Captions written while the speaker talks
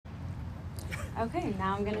Okay,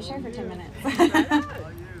 now I'm going to share for 10 minutes.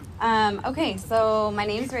 Okay, so my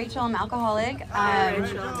name's Rachel. I'm alcoholic.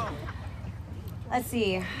 Let's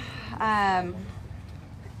see.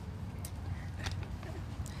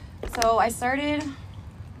 So I started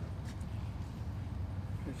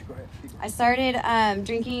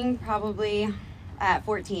drinking probably at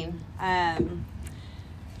 14, and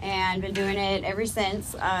been doing it ever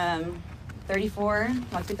since. 34,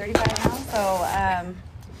 about to be 35 now. So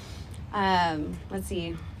let's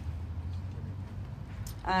see.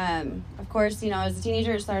 Of course, as a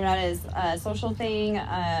teenager, it started out as a social thing,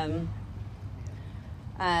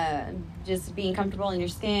 just being comfortable in your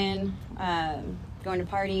skin, going to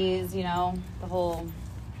parties, the whole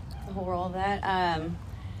role of that.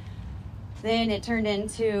 Then it turned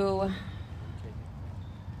into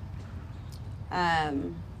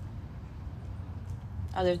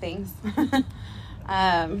other things.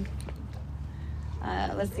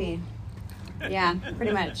 Let's see. Yeah,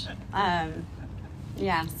 pretty much.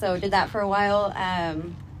 Yeah, so did that for a while.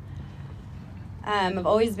 I've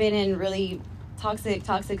always been in really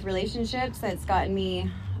toxic relationships. That's gotten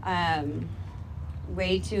me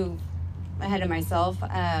way too ahead of myself.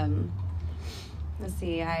 Let's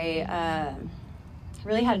see, I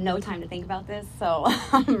really had no time to think about this, so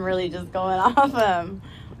I'm really just going off,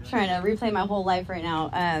 trying to replay my whole life right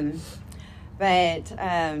now.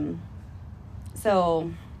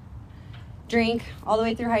 So drink all the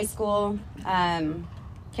way through high school,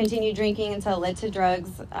 continued drinking until it led to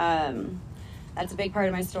drugs. That's a big part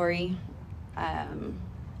of my story.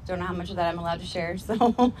 Don't know how much of that I'm allowed to share. So,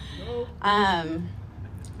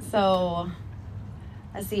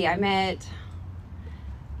 let's see, I met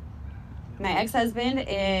my ex-husband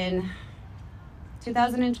in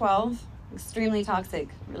 2012, extremely toxic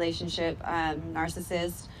relationship,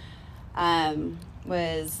 narcissist,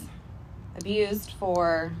 was abused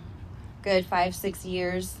for good 5-6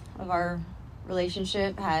 years of our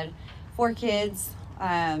relationship, had 4 kids.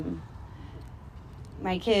 My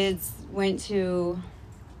kids went to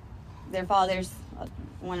their fathers.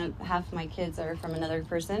 Half of my kids are from another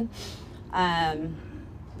person.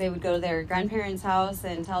 They would go to their grandparents' house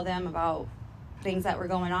and tell them about things that were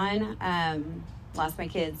going on. Lost my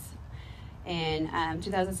kids in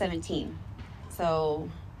 2017. So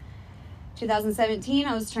 2017,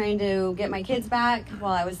 I was trying to get my kids back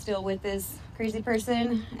while I was still with this crazy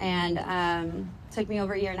person, and took me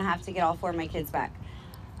over a year and a half to get all 4 of my kids back.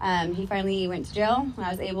 He finally went to jail, and I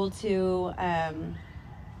was able to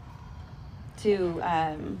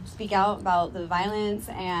speak out about the violence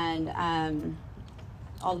and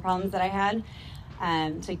all the problems that I had.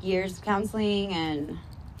 Took years of counseling, and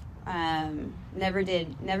never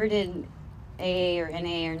did AA or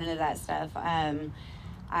NA or none of that stuff.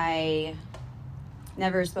 I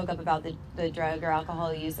never spoke up about the drug or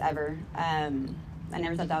alcohol use ever. I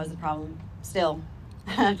never thought that was a problem. Still,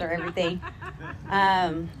 after everything.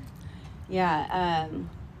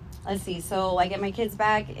 Let's see. So I get my kids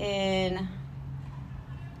back in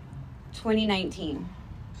 2019.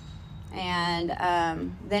 And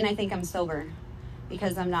then I think I'm sober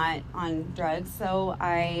because I'm not on drugs. So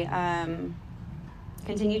I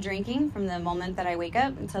continue drinking from the moment that I wake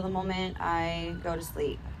up until the moment I go to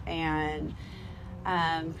sleep. And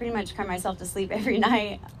pretty much cry myself to sleep every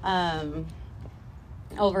night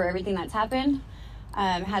over everything that's happened.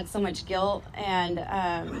 Had so much guilt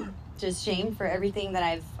and just shame for everything that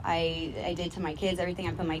I did to my kids, everything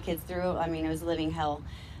I put my kids through. I mean, it was living hell.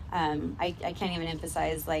 I can't even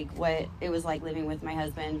emphasize what it was like living with my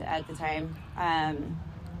husband at the time.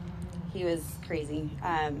 He was crazy.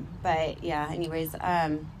 But yeah, anyways,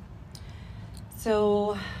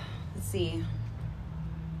 so let's see.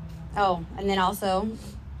 Oh, and then also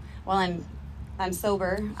while I'm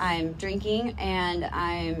sober, I'm drinking and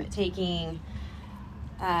I'm taking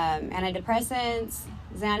antidepressants,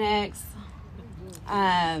 Xanax,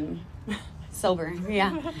 sober,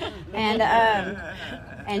 yeah,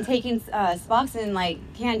 and taking Suboxone like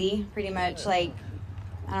candy, pretty much, like,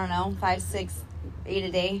 I don't know, 5, 6, 8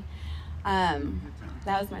 a day. That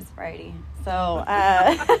was my sobriety. So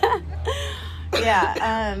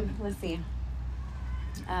yeah, let's see.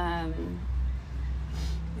 What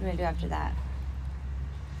do I do after that?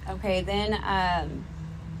 Okay, then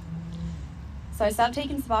so I stopped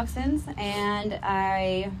taking Suboxones, and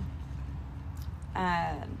I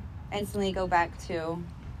instantly go back to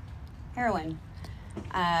heroin.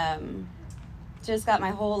 Just got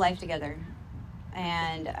my whole life together,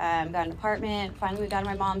 and got an apartment. Finally, we got to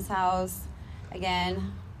my mom's house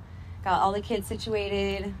again. Got all the kids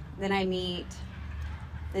situated. Then I meet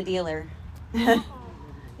the dealer.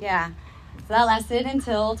 Yeah. So that lasted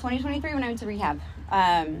until 2023 when I went to rehab.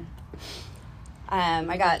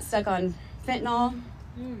 I got stuck on fentanyl.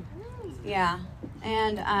 Yeah.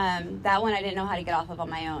 And that one I didn't know how to get off of on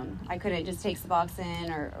my own. I couldn't just take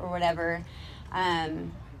Suboxone or whatever.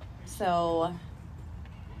 So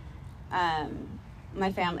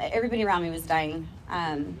my family, everybody around me was dying.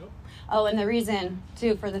 And the reason,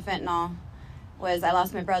 too, for the fentanyl was I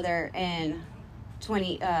lost my brother in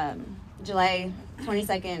July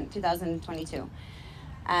 22nd, 2022.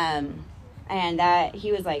 And that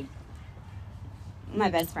he was like my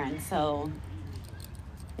best friend. So,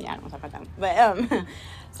 yeah, I don't want to talk about that. But,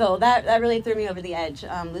 so that really threw me over the edge,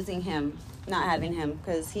 losing him, not having him,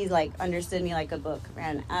 because he, like, understood me like a book.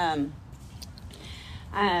 And,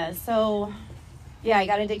 so, yeah, I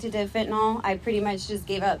got addicted to fentanyl. I pretty much just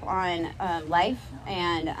gave up on life.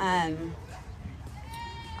 And, I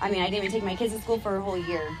didn't even take my kids to school for a whole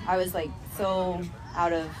year. I was, like, so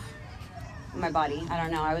out of my body. I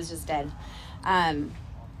don't know. I was just dead.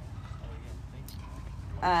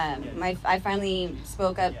 I finally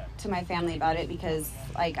spoke up to my family about it because,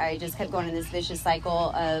 like, I just kept going in this vicious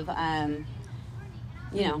cycle of,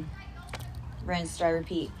 rinse, dry,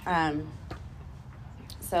 repeat.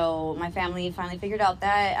 So my family finally figured out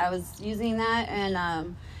that I was using that,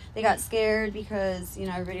 and they got scared because,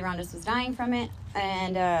 everybody around us was dying from it,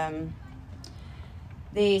 and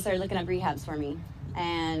they started looking up rehabs for me.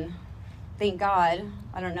 And thank God,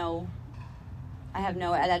 I don't know,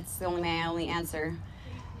 that's the my only answer,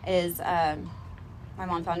 is my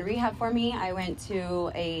mom found a rehab for me. I went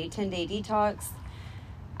to a 10-day detox,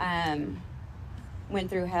 went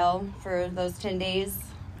through hell for those 10 days.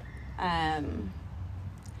 Then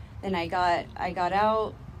I got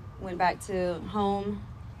out, went back to home,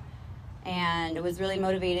 and was really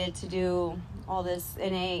motivated to do all this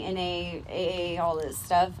NA, AA, all this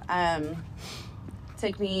stuff.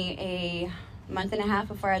 Took me a month and a half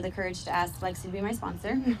before I had the courage to ask Lexi to be my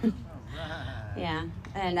sponsor. Yeah,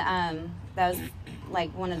 and that was like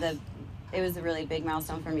it was a really big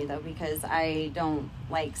milestone for me, though, because I don't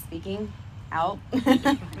like speaking out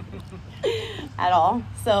at all.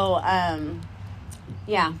 So,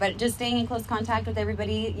 yeah, but just staying in close contact with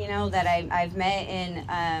everybody, that I've met in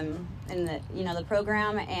the, the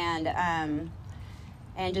program, and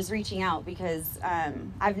just reaching out, because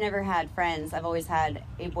I've never had friends. I've always had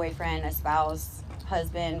a boyfriend, a spouse,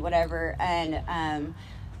 husband, whatever, and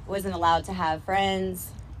wasn't allowed to have friends.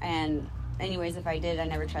 And anyways, if I did, I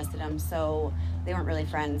never trusted them, so they weren't really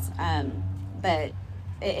friends. But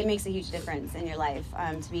it makes a huge difference in your life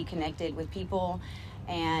to be connected with people,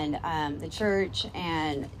 and the church,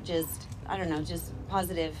 and just, I don't know, just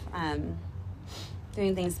positive,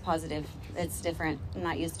 doing things positive. It's different. I'm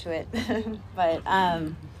not used to it. But, how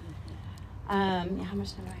much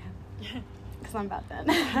time do I have? Because I'm about done.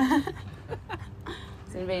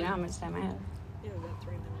 Does anybody know how much time I have? Yeah, about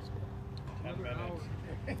 3 minutes. 10 minutes.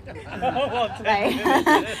 Right.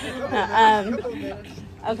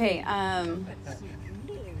 Okay.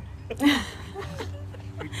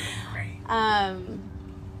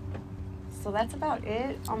 So that's about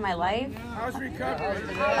it on my life. How's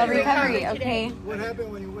recovery? Recovery, okay. What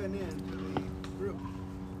happened when you went in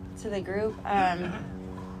to the group? Well,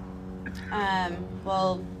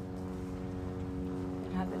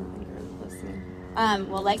 what happened? I think you were listening.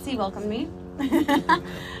 Well, Lexi welcomed me.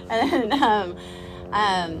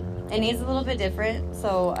 And he's a little bit different,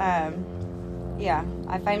 so yeah,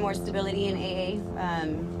 I find more stability in AA.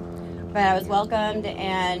 But I was welcomed,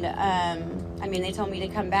 and they told me to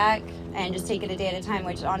come back and just take it a day at a time,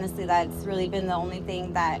 which honestly, that's really been the only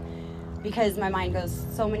thing that, because my mind goes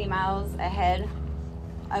so many miles ahead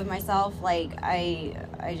of myself, like I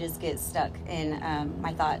just get stuck in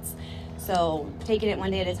my thoughts. So taking it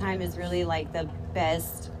one day at a time is really like the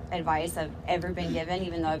best advice I've ever been given,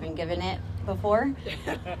 even though I've been given it before.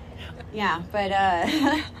 Yeah, but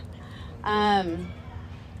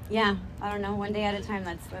yeah, I don't know, one day at a time.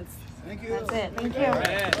 That's Thank you. That's it. Thank you.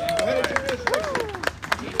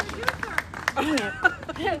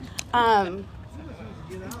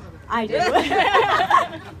 I do.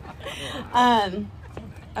 I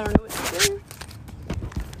don't know what to do.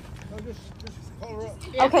 Just call her up.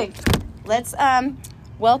 Okay, let's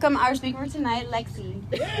welcome our speaker for tonight, Lexi.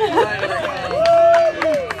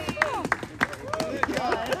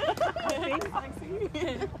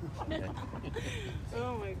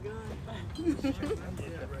 Oh my God.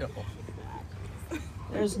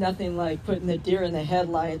 There's nothing like putting the deer in the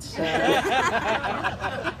headlights.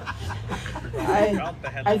 I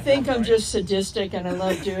I think I'm just sadistic and I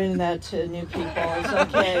love doing that to new people. It's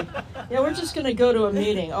okay. Yeah, we're just going to go to a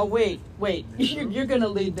meeting. Oh, wait. You're going to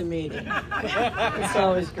lead the meeting. It's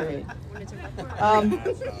always great.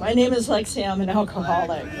 My name is Lexi. I'm an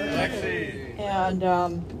alcoholic. And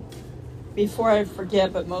before I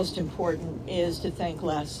forget, but most important, is to thank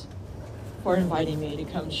Les for inviting me to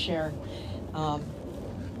come share.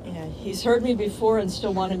 And he's heard me before and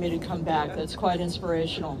still wanted me to come back. That's quite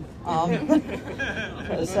inspirational.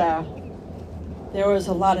 Because there was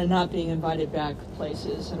a lot of not being invited back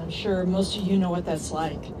places, and I'm sure most of you know what that's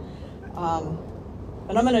like.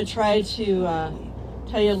 But I'm going to try to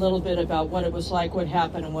tell you a little bit about what it was like, what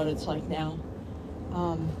happened, and what it's like now.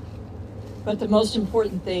 But the most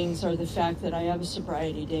important things are the fact that I have a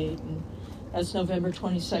sobriety date, and that's November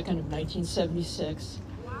 22nd of 1976.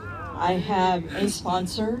 I have a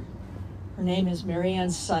sponsor. Her name is Mary Ann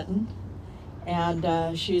Sutton,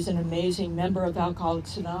 and she's an amazing member of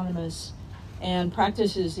Alcoholics Anonymous and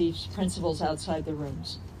practices these principles outside the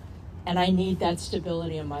rooms. And I need that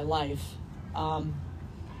stability in my life. And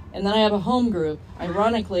then I have a home group.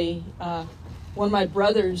 Ironically, one of my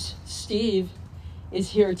brothers, Steve,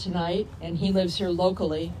 is here tonight, and he lives here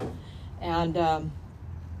locally. And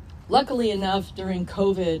luckily enough, during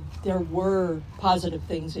COVID, there were positive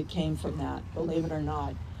things that came from that, believe it or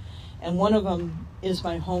not. And one of them is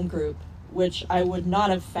my home group, which I would not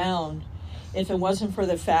have found if it wasn't for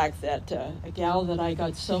the fact that a gal that I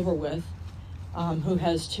got sober with, who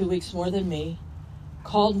has 2 weeks more than me,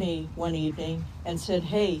 called me one evening and said,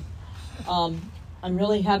 hey, I'm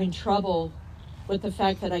really having trouble with the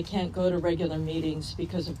fact that I can't go to regular meetings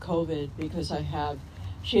because of COVID, because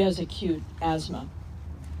she has acute asthma,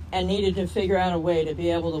 and needed to figure out a way to be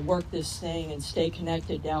able to work this thing and stay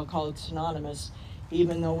connected to Alcoholics Anonymous,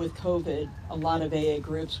 even though with COVID, a lot of AA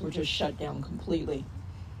groups were just shut down completely.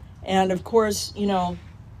 And of course,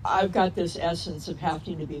 I've got this essence of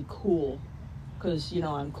having to be cool, because,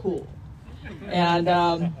 I'm cool. And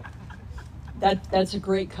that's a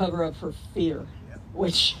great cover-up for fear,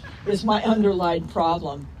 which is my underlying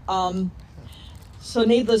problem. So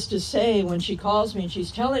needless to say, when she calls me and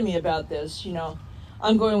she's telling me about this,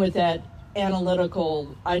 I'm going with that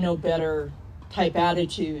analytical, I know better type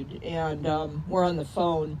attitude, and we're on the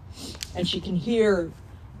phone, and she can hear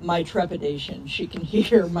my trepidation. She can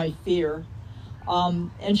hear my fear.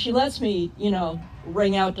 And she lets me,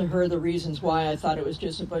 ring out to her the reasons why I thought it was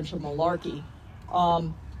just a bunch of malarkey.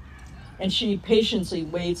 And she patiently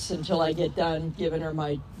waits until I get done giving her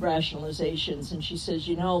my rationalizations, and she says,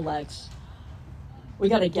 Lex, we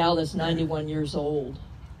got a gal that's 91 years old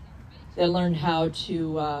that learned how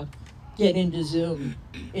to get into Zoom,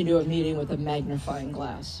 into a meeting with a magnifying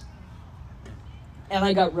glass. And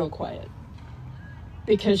I got real quiet,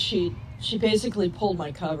 because she basically pulled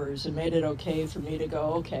my covers and made it okay for me to go,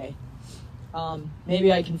 okay,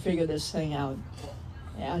 maybe I can figure this thing out.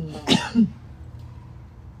 And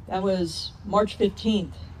that was March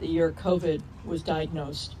 15th, the year COVID was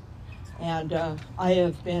diagnosed. And I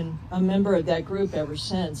have been a member of that group ever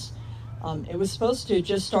since. It was supposed to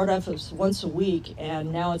just start off as once a week,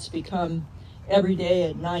 and now it's become every day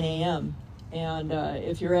at 9 a.m. And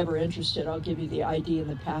if you're ever interested, I'll give you the ID and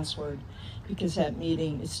the password, because that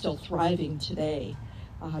meeting is still thriving today,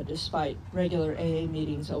 despite regular AA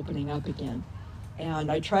meetings opening up again.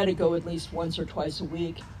 And I try to go at least once or twice a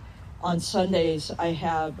week. On Sundays, I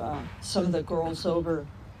have some of the girls over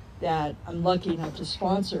that I'm lucky enough to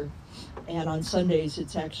sponsor. And on Sundays,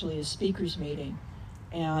 it's actually a speakers meeting.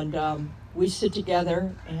 And we sit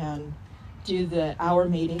together and do the hour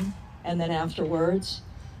meeting, and then afterwards,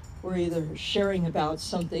 we're either sharing about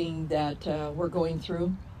something that we're going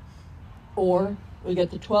through, or we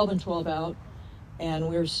get the 12 and 12 out, and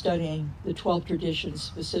we're studying the 12 traditions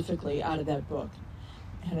specifically out of that book.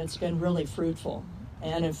 And it's been really fruitful.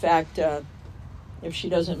 And in fact, if she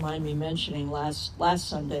doesn't mind me mentioning, last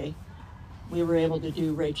Sunday, we were able to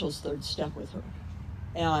do Rachel's third step with her.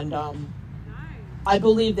 And I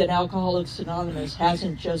believe that Alcoholics Anonymous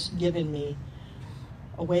hasn't just given me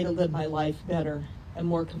a way to live my life better and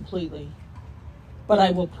more completely, but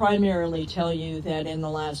I will primarily tell you that in the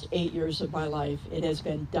last 8 years of my life, it has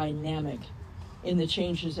been dynamic in the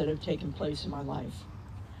changes that have taken place in my life.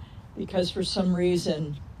 Because for some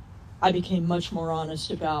reason, I became much more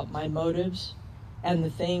honest about my motives and the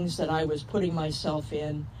things that I was putting myself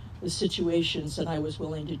in, the situations that I was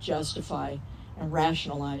willing to justify and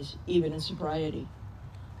rationalize, even in sobriety.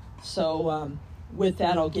 So with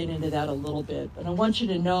that, I'll get into that a little bit. But I want you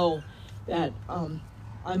to know that I'm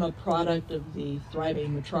a product of the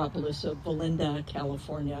thriving metropolis of Valinda,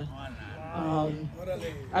 California.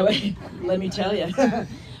 Let me tell you.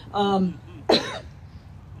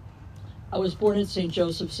 I was born in St.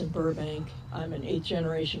 Joseph's in Burbank. I'm an 8th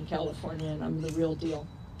generation Californian. I'm the real deal.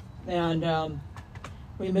 And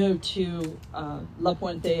we moved to La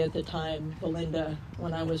Puente at the time, Belinda,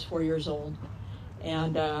 when I was 4 years old.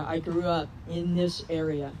 And I grew up in this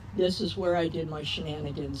area. This is where I did my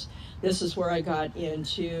shenanigans. This is where I got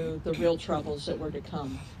into the real troubles that were to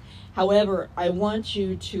come. However, I want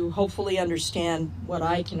you to hopefully understand what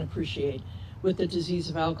I can appreciate with the disease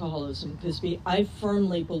of alcoholism, because I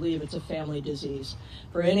firmly believe it's a family disease.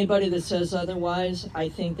 For anybody that says otherwise, I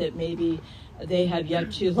think that maybe they have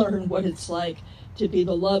yet to learn what it's like to be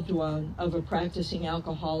the loved one of a practicing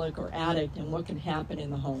alcoholic or addict and what can happen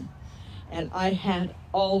in the home. And I had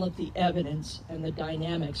all of the evidence and the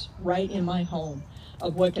dynamics right in my home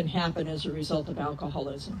of what can happen as a result of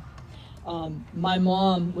alcoholism. My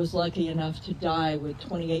mom was lucky enough to die with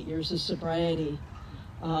 28 years of sobriety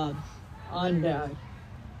on,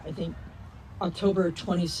 I think, October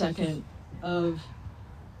 22nd of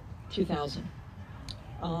 2000.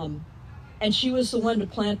 And she was the one to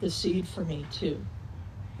plant the seed for me, too.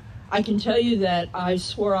 I can tell you that I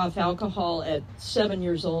swore off alcohol at 7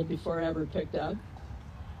 years old before I ever picked up.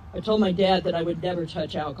 I told my dad that I would never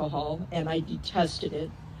touch alcohol, and I detested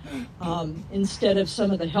it. Instead of some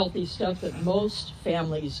of the healthy stuff that most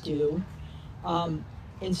families do,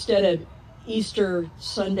 instead of Easter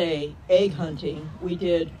Sunday egg hunting, we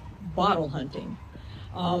did bottle hunting.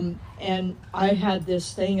 And I had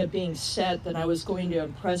this thing of being set that I was going to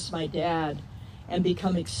impress my dad and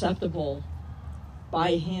become acceptable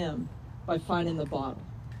by him by finding the bottle.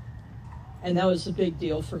 And that was a big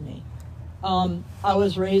deal for me. I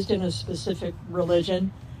was raised in a specific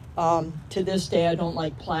religion. To this day, I don't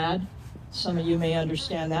like plaid. Some of you may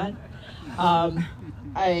understand that.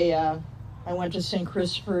 I went to St.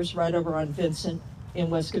 Christopher's right over on Vincent in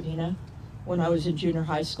West Covina when I was in junior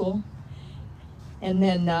high school. And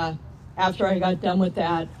then after I got done with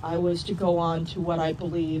that, I was to go on to what I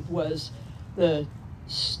believe was the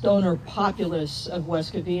stoner populace of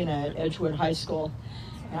West Covina at Edgewood High School.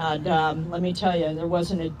 And let me tell you, there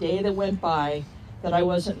wasn't a day that went by that I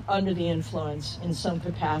wasn't under the influence in some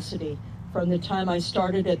capacity from the time I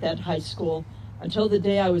started at that high school until the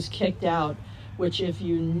day I was kicked out, which if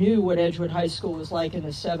you knew what Edgewood High School was like in the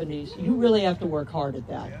 70s, you really have to work hard at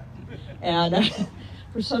that. And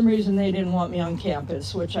for some reason, they didn't want me on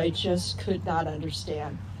campus, which I just could not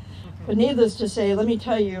understand. But needless to say, let me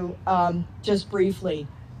tell you just briefly,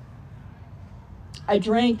 I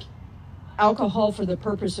drank alcohol for the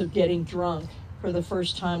purpose of getting drunk for the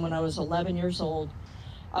first time when I was 11 years old.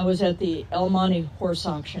 I was at the El Monte horse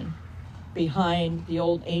auction behind the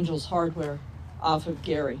old Angels Hardware off of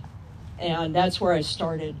Gary. And that's where I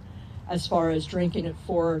started as far as drinking it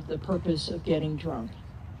for the purpose of getting drunk.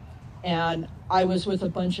 And I was with a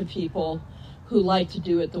bunch of people who liked to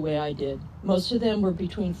do it the way I did. Most of them were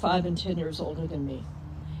between 5 and 10 years older than me.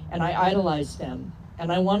 And I idolized them.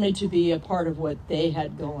 And I wanted to be a part of what they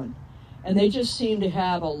had going. And they just seemed to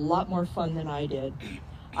have a lot more fun than I did.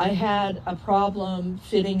 I had a problem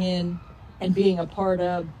fitting in and being a part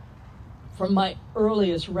of from my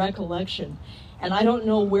earliest recollection. And I don't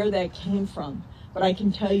know where that came from, but I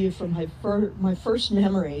can tell you from my first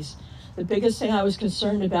memories, the biggest thing I was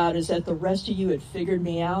concerned about is that the rest of you had figured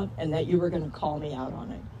me out and that you were going to call me out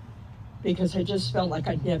on it. Because I just felt like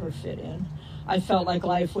I never fit in. I felt like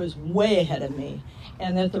life was way ahead of me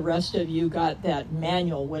and that the rest of you got that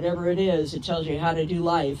manual, whatever it is, it tells you how to do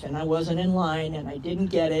life, and I wasn't in line and I didn't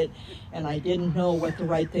get it and I didn't know what the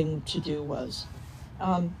right thing to do was.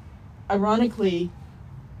 Ironically,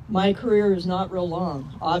 my career is not real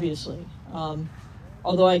long, obviously.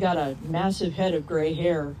 Although I got a massive head of gray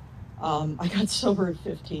hair, I got sober at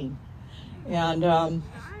 15. And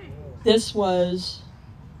this was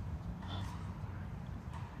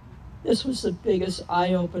the biggest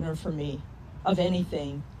eye-opener for me of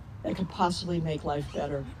anything that could possibly make life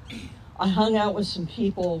better. I hung out with some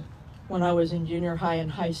people when I was in junior high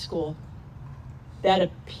and high school that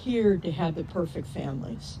appeared to have the perfect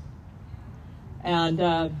families. And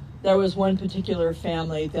there was one particular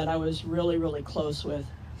family that I was really, really close with.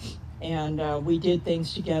 And we did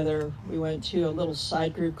things together. We went to a little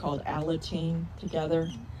side group called Alateen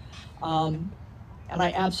together. And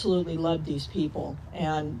I absolutely loved these people.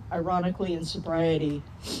 And ironically, in sobriety,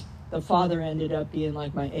 the father ended up being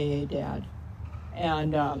like my AA dad.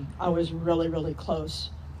 And I was really, really close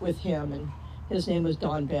with him. And his name was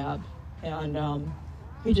Don Babb. And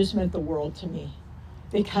he just meant the world to me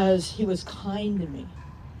because he was kind to me.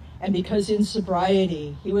 And because in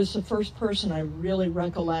sobriety, he was the first person I really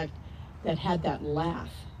recollect that had that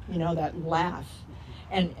laugh, that laugh,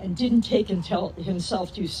 and didn't take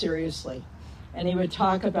himself too seriously. And he would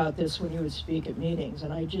talk about this when he would speak at meetings.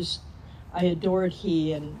 And I adored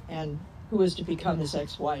he and who was to become his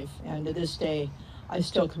ex-wife. And to this day, I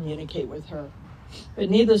still communicate with her. But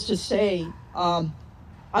needless to say,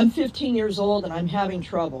 I'm 15 years old and I'm having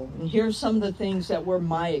trouble. And here's some of the things that were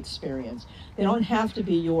my experience. They don't have to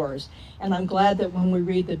be yours. And I'm glad that when we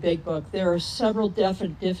read the big book, there are several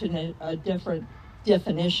different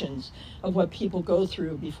definitions of what people go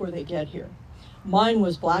through before they get here. Mine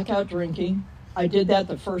was blackout drinking. I did that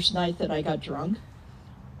the first night that I got drunk.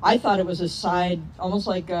 I thought it was a side, almost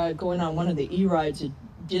like going on one of the E-rides at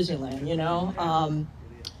Disneyland, you know?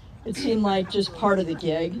 It seemed like just part of the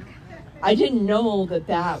gig. I didn't know that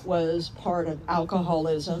that was part of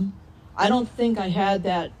alcoholism. I don't think I had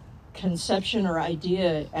that conception or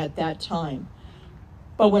idea at that time.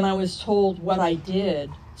 But when I was told what I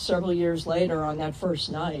did several years later on that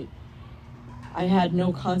first night, I had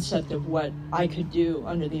no concept of what I could do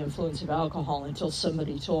under the influence of alcohol until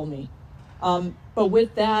somebody told me. But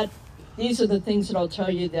with that, these are the things that I'll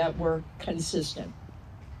tell you that were consistent.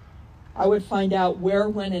 I would find out where,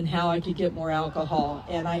 when, and how I could get more alcohol,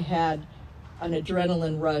 and I had an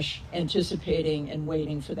adrenaline rush anticipating and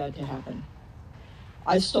waiting for that to happen.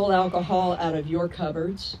 I stole alcohol out of your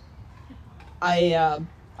cupboards. I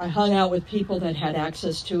hung out with people that had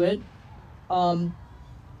access to it, and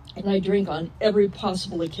I drank on every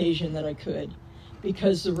possible occasion that I could,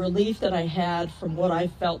 because the relief that I had from what I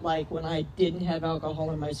felt like when I didn't have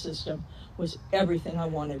alcohol in my system was everything I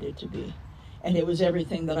wanted it to be. And it was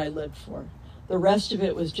everything that I lived for. The rest of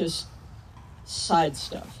it was just side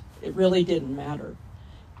stuff. It really didn't matter.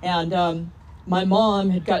 And my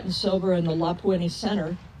mom had gotten sober in the La Puente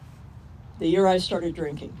Center the year I started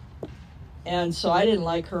drinking. And so I didn't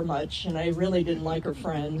like her much, and I really didn't like her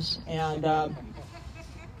friends. And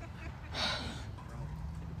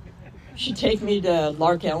she'd take me to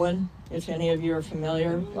Lark Ellen, if any of you are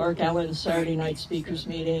familiar. Lark Ellen's Saturday night speakers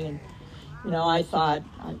meeting. And, you know, I thought...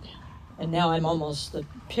 And now I'm almost the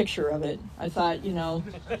picture of it. I thought, you know,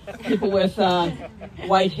 people with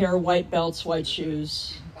white hair, white belts, white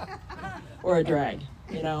shoes, or a drag,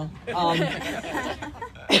 you know.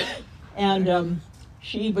 And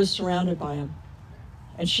she was surrounded by them.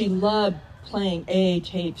 And she loved playing AA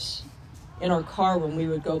tapes in our car when we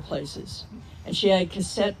would go places. And she had a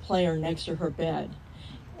cassette player next to her bed.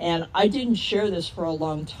 And I didn't share this for a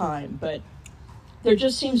long time, but there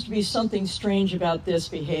just seems to be something strange about this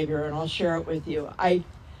behavior, and I'll share it with you. I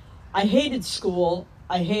hated school.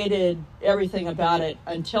 I hated everything about it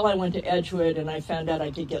until I went to Edgewood and I found out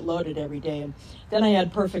I could get loaded every day. And then I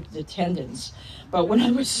had perfect attendance. But when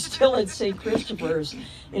I was still at St. Christopher's,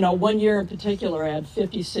 you know, one year in particular, I had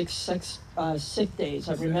 56 sick days.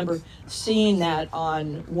 I remember seeing that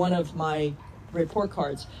on one of my report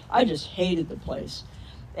cards. I just hated the place.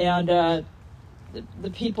 And the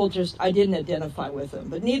people just, I didn't identify with them.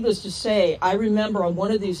 But needless to say, I remember on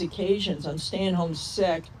one of these occasions, I'm staying home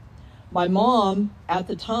sick. My mom, at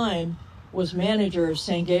the time, was manager of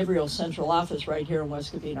St. Gabriel's central office right here in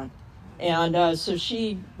West Covina. And so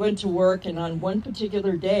she went to work, and on one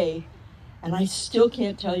particular day, and I still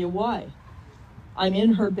can't tell you why, I'm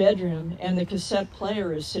in her bedroom, and the cassette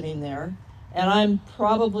player is sitting there, and I'm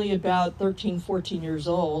probably about 13, 14 years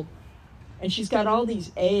old, and she's got all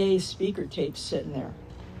these AA speaker tapes sitting there.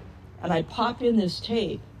 And I pop in this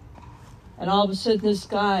tape, and all of a sudden this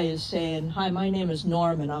guy is saying, "Hi, my name is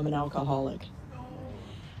Norm, and I'm an alcoholic."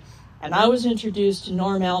 And I was introduced to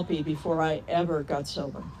Norm Alpe before I ever got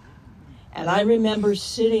sober. And I remember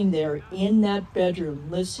sitting there in that bedroom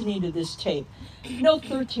listening to this tape. No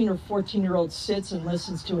 13 or 14-year-old sits and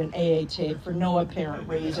listens to an AA tape for no apparent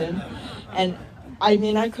reason. And I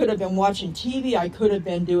mean, I could have been watching TV, I could have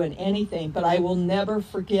been doing anything, but I will never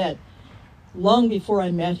forget, long before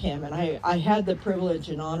I met him, and I had the privilege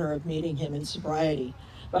and honor of meeting him in sobriety,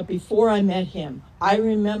 but before I met him, I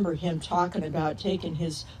remember him talking about taking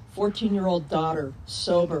his 14-year-old daughter,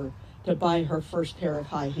 sober, to buy her first pair of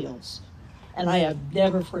high heels. And I have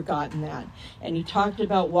never forgotten that. And he talked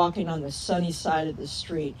about walking on the sunny side of the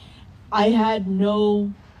street. I had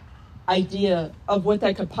no idea of what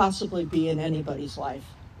that could possibly be in anybody's life.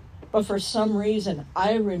 But for some reason,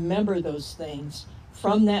 I remember those things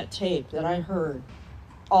from that tape that I heard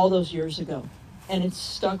all those years ago. And it's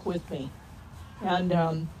stuck with me.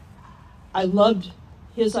 And I loved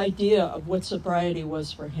his idea of what sobriety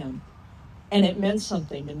was for him. And it meant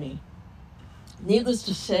something to me. Needless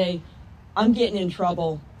to say, I'm getting in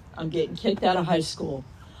trouble. I'm getting kicked out of high school.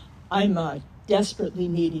 I'm desperately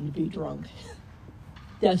needing to be drunk.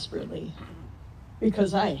 Desperately.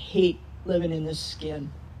 Because I hate living in this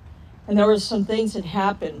skin. And there were some things that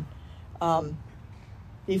happened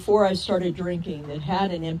before I started drinking that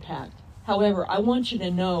had an impact. However, I want you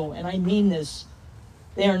to know, and I mean this,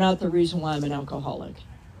 they are not the reason why I'm an alcoholic.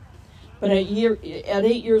 But at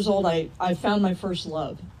 8 years old, I found my first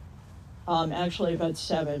love. Actually about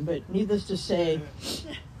 7, but needless to say,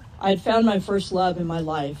 I had found my first love in my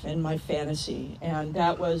life and my fantasy, and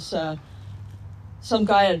that was some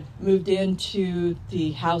guy had moved into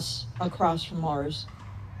the house across from ours,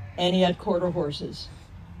 and he had quarter horses.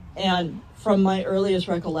 And from my earliest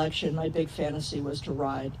recollection, my big fantasy was to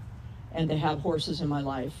ride and to have horses in my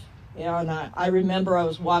life. And I remember I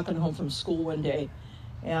was walking home from school one day,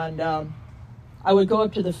 and I would go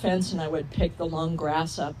up to the fence and I would pick the long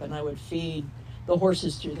grass up and I would feed the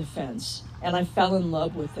horses through the fence. And I fell in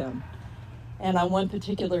love with them. And on one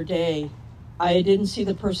particular day, I didn't see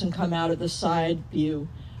the person come out of the side view,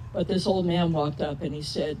 but this old man walked up and he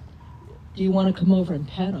said, "Do you want to come over and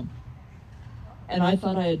pet him?" And I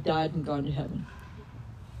thought I had died and gone to heaven.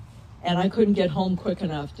 And I couldn't get home quick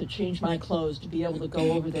enough to change my clothes to be able to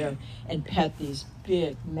go over there and pet these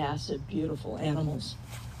big, massive, beautiful animals.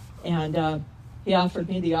 And he offered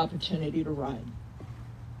me the opportunity to ride.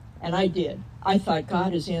 And I did. I thought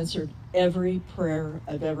God has answered every prayer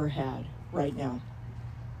I've ever had right now.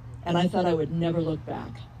 And I thought I would never look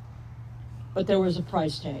back. But there was a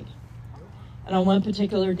price tag. And on one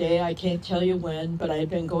particular day, I can't tell you when, but I had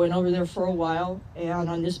been going over there for a while. And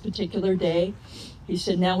on this particular day, he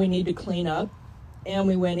said, "Now we need to clean up." And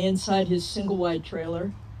we went inside his single-wide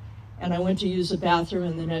trailer. And I went to use the bathroom,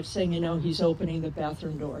 and the next thing you know, he's opening the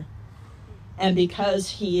bathroom door. And because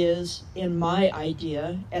he is in my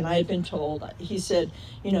idea, and I had been told, he said,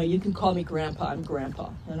 "You can call me Grandpa, I'm Grandpa."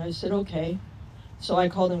 And I said, "Okay." So I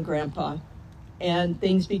called him Grandpa. And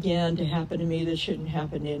things began to happen to me that shouldn't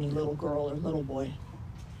happen to any little girl or little boy.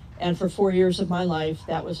 And for 4 years of my life,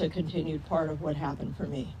 that was a continued part of what happened for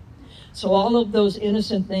me. So all of those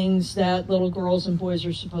innocent things that little girls and boys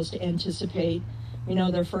are supposed to anticipate,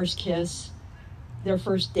 their first kiss, their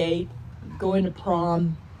first date, going to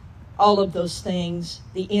prom, all of those things,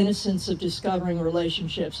 the innocence of discovering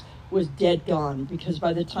relationships was dead gone, because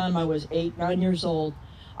by the time I was 8, 9 years old,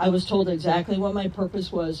 I was told exactly what my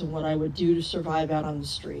purpose was and what I would do to survive out on the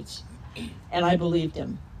streets. And I believed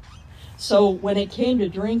him. So when it came to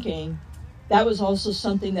drinking, that was also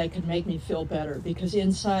something that could make me feel better, because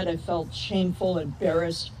inside I felt shameful,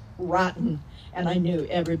 embarrassed, rotten, and I knew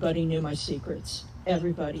everybody knew my secrets.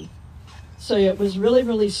 Everybody. So it was really,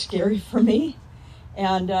 really scary for me.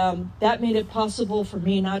 And that made it possible for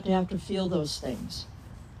me not to have to feel those things.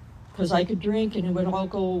 Because I could drink and it would all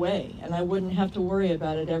go away, and I wouldn't have to worry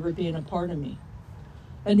about it ever being a part of me.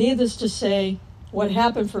 And needless to say, what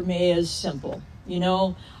happened for me is simple.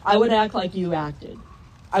 I would act like you acted.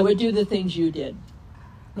 I would do the things you did.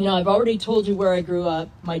 I've already told you where I grew up.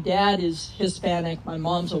 My dad is Hispanic, my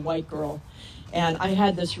mom's a white girl. And I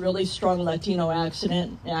had this really strong Latino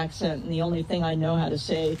accent, and the only thing I know how to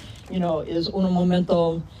say, is un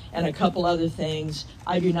momento and a couple other things.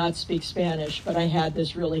 I do not speak Spanish, but I had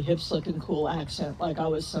this really hip-looking cool accent, like I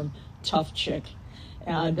was some tough chick.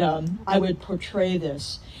 And I would portray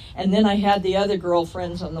this. And then I had the other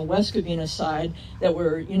girlfriends on the West Covina side that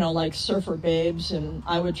were, like surfer babes, and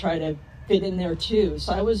I would try to fit in there too.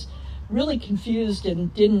 So I was really confused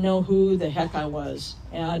and didn't know who the heck I was.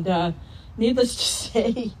 And needless to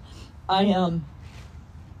say, I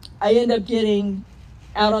end up getting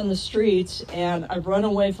out on the streets, and I've run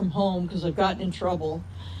away from home because I've gotten in trouble.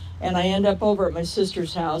 And I end up over at my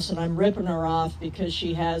sister's house, and I'm ripping her off because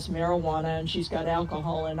she has marijuana and she's got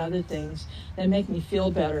alcohol and other things that make me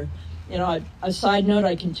feel better. A side note,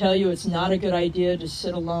 I can tell you it's not a good idea to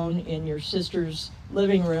sit alone in your sister's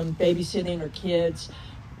living room, babysitting her kids,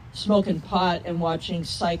 smoking pot, and watching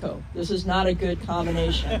Psycho. This is not a good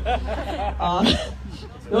combination.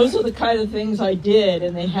 Those are the kind of things I did,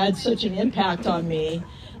 and they had such an impact on me.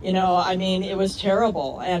 It was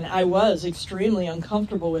terrible, and I was extremely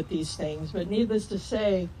uncomfortable with these things. But needless to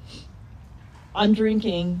say, I'm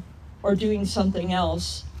drinking or doing something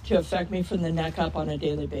else to affect me from the neck up on a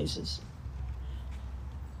daily basis.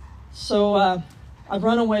 So I've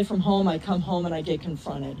run away from home. I come home and I get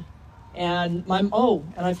confronted. And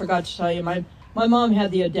I forgot to tell you, my mom had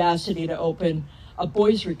the audacity to open a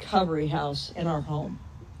boys' recovery house in our home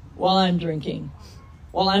while I'm drinking,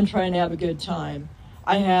 while I'm trying to have a good time.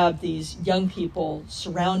 I have these young people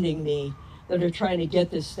surrounding me that are trying to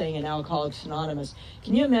get this thing in Alcoholics Anonymous.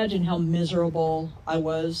 Can you imagine how miserable I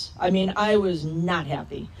was? I was not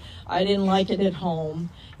happy. I didn't like it at home.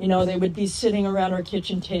 They would be sitting around our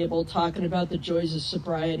kitchen table talking about the joys of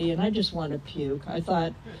sobriety, and I just wanted to puke. I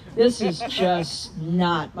thought, this is just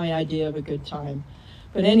not my idea of a good time.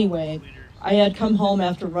 But anyway, I had come home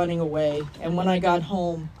after running away, and when I got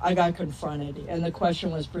home, I got confronted, and the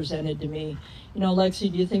question was presented to me,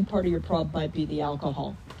 Lexi, do you think part of your problem might be the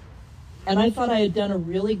alcohol? And I thought I had done a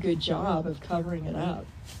really good job of covering it up.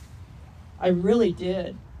 I really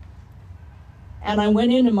did. And I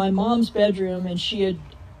went into my mom's bedroom, and she had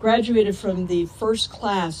graduated from the first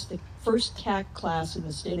TAC class in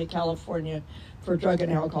the state of California for drug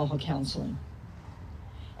and alcohol counseling.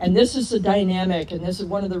 And this is the dynamic, and this is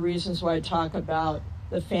one of the reasons why I talk about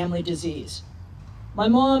the family disease. My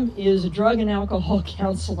mom is a drug and alcohol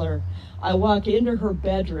counselor. I walk into her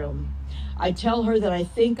bedroom. I tell her that I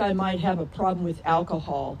think I might have a problem with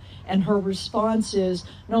alcohol, and her response is,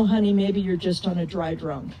 no, honey, maybe you're just on a dry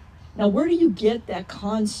drunk. Now, where do you get that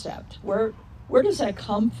concept? Where does that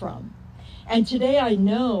come from? And today I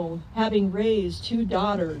know, having raised two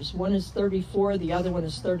daughters, one is 34, the other one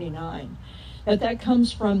is 39, that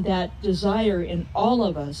comes from that desire in all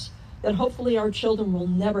of us that hopefully our children will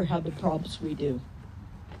never have the problems we do.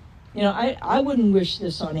 I wouldn't wish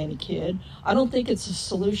this on any kid. I don't think it's a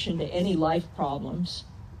solution to any life problems.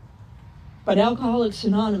 But Alcoholics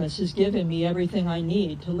Anonymous has given me everything I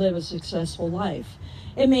need to live a successful life.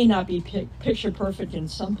 It may not be picture perfect in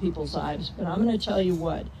some people's lives, but I'm going to tell you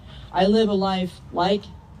what. I live a life, like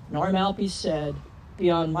Norm Alpe said,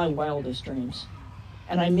 beyond my wildest dreams.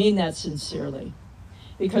 And I mean that sincerely,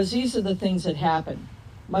 because these are the things that happen.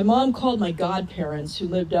 My mom called my godparents, who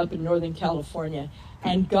lived up in Northern California,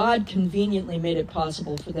 and God conveniently made it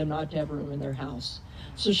possible for them not to have room in their house.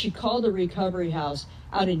 So she called a recovery house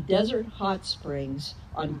out in Desert Hot Springs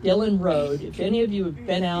on Dillon Road. If any of you have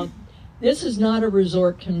been out, this is not a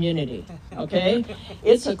resort community, okay?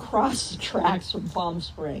 It's across the tracks from Palm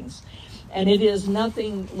Springs, and it is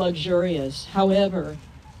nothing luxurious. However,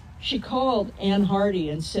 she called Ann Hardy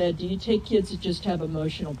and said, do you take kids that just have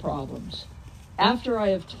emotional problems? After I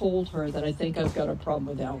have told her that I think I've got a problem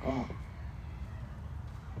with alcohol.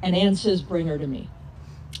 And Ann says, bring her to me.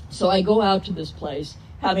 So I go out to this place,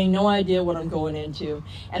 having no idea what I'm going into.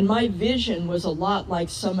 And my vision was a lot like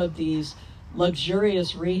some of these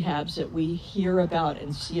luxurious rehabs that we hear about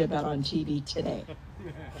and see about on TV today.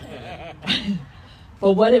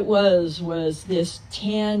 But what it was this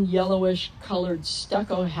tan, yellowish colored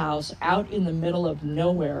stucco house out in the middle of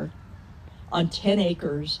nowhere on 10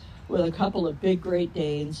 acres with a couple of big Great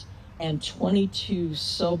Danes and 22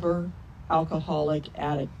 sober, alcoholic,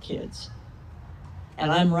 addict kids.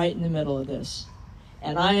 And I'm right in the middle of this.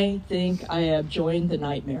 And I think I have joined the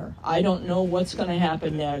nightmare. I don't know what's going to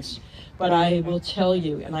happen next, but I will tell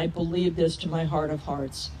you, and I believe this to my heart of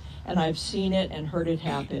hearts, and I've seen it and heard it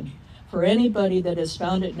happen. For anybody that has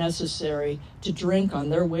found it necessary to drink on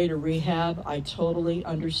their way to rehab, I totally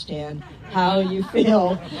understand how you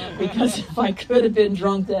feel, because if I could have been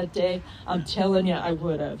drunk that day, I'm telling you, I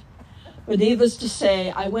would have. But needless to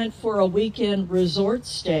say, I went for a weekend resort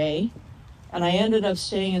stay, and I ended up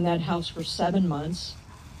staying in that house for 7 months,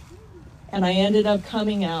 and I ended up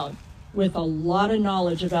coming out with a lot of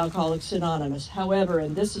knowledge of Alcoholics Anonymous. However,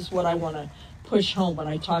 and this is what I want to push home when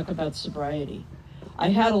I talk about sobriety, I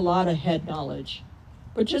had a lot of head knowledge.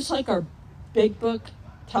 But just like our big book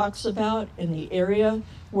talks about in the area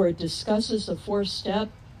where it discusses the fourth step,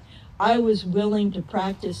 I was willing to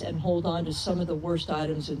practice and hold on to some of the worst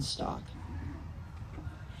items in stock.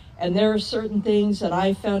 And there are certain things that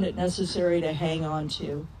I found it necessary to hang on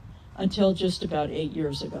to until just about 8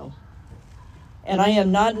 years ago. And I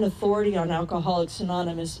am not an authority on Alcoholics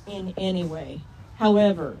Anonymous in any way.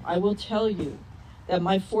 However, I will tell you that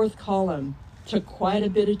my fourth column took quite a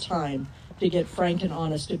bit of time to get frank and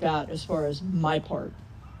honest about as far as my part.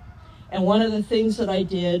 And one of the things that I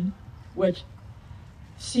did, which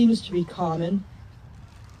seems to be common,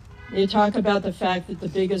 they talk about the fact that the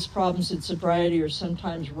biggest problems in sobriety are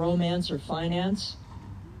sometimes romance or finance.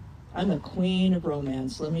 I'm the queen of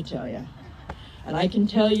romance, let me tell you. And I can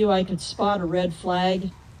tell you I could spot a red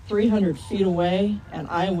flag 300 feet away, and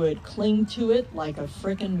I would cling to it like a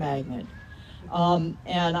frickin' magnet.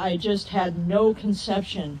 And I just had no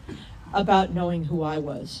conception about knowing who I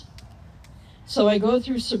was. So I go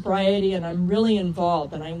through sobriety, and I'm really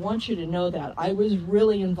involved, and I want you to know that. I was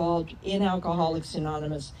really involved in Alcoholics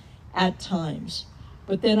Anonymous at times,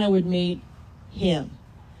 but then I would meet him.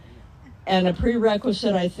 And a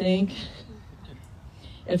prerequisite, I think,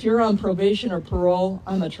 if you're on probation or parole,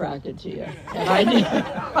 I'm attracted to you. And I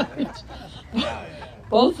did.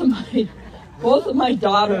 Both of my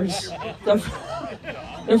daughters,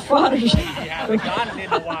 their fathers. You haven't gotten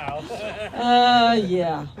in a while.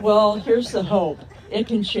 Yeah. Well, here's the hope. It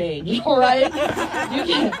can change, all right?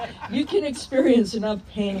 You can experience enough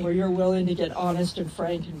pain where you're willing to get honest and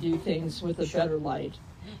frank and do things with a better light.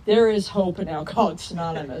 there is hope in Alcoholics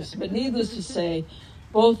Anonymous. But needless to say,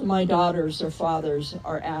 both of my daughters, their fathers,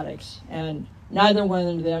 are addicts, and neither one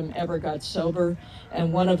of them ever got sober,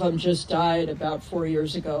 and one of them just died about 4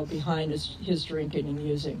 years ago behind his drinking and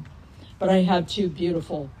using. But I have two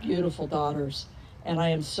beautiful, beautiful daughters, and I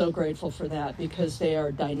am so grateful for that because they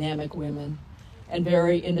are dynamic women and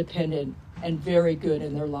very independent and very good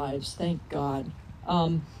in their lives, thank God.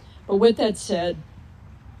 But with that said,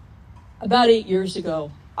 about 8 years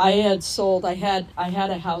ago, I had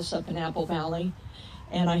a house up in Apple Valley,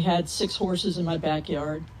 and I had 6 horses in my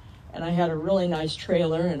backyard, and I had a really nice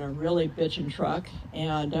trailer and a really bitchin' truck,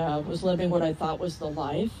 and was living what I thought was the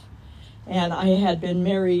life. And I had been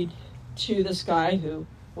married to this guy who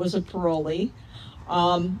was a parolee,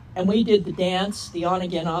 and we did the dance, the on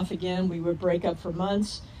again, off again. We would break up for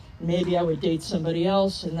months, maybe I would date somebody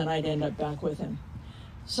else, and then I'd end up back with him.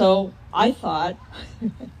 So I thought,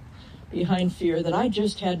 behind fear, that I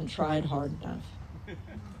just hadn't tried hard enough.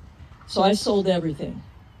 So I sold everything.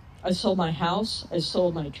 I sold my house, I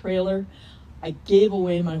sold my trailer, I gave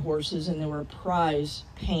away my horses, and they were prize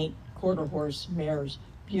paint quarter horse mares,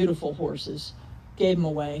 beautiful horses, gave them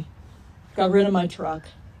away, got rid of my truck,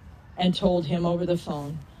 and told him over the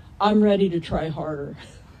phone, I'm ready to try harder.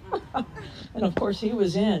 And of course he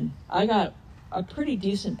was in. I got a pretty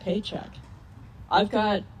decent paycheck. I've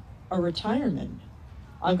got a retirement.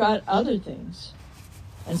 I've got other things.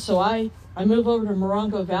 And so I move over to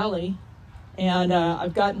Morongo Valley, and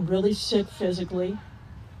I've gotten really sick physically,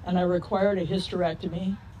 and I required a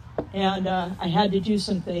hysterectomy, and I had to do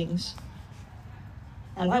some things.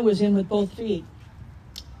 And I was in with both feet.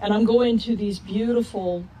 And I'm going to these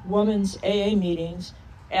beautiful women's AA meetings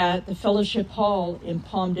at the Fellowship Hall in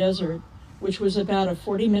Palm Desert, which was about a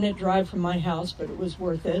 40-minute drive from my house, but it was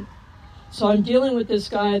worth it. So I'm dealing with this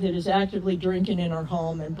guy that is actively drinking in our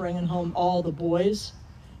home and bringing home all the boys,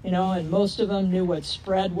 and most of them knew what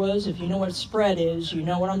spread was. If you know what spread is, you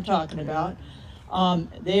know what I'm talking about.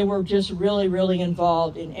 They were just really, really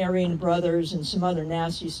involved in Aryan Brothers and some other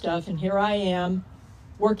nasty stuff. And here I am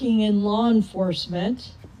working in law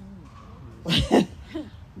enforcement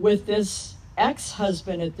with this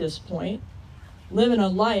ex-husband at this point, living a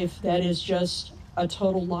life that is just a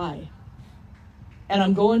total lie. And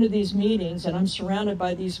I'm going to these meetings, and I'm surrounded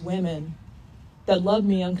by these women that love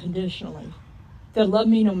me unconditionally, that love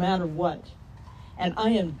me no matter what. And I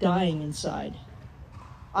am dying inside.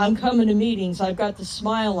 I'm coming to meetings, I've got the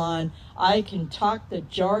smile on, I can talk the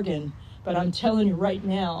jargon, but I'm telling you right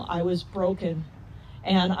now, I was broken.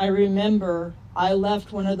 And I remember I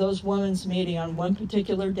left one of those women's meetings on one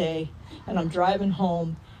particular day, and I'm driving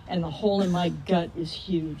home, and the hole in my gut is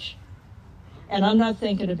huge. And I'm not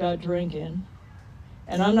thinking about drinking,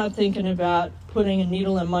 and I'm not thinking about putting a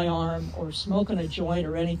needle in my arm or smoking a joint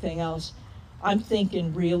or anything else. I'm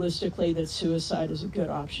thinking realistically that suicide is a good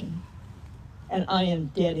option. And I am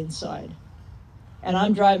dead inside. And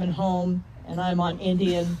I'm driving home, and I'm on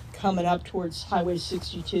Indian coming up towards Highway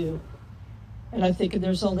 62. And I'm thinking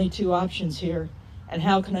there's only 2 options here. And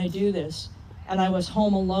how can I do this? And I was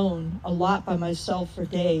home alone a lot by myself for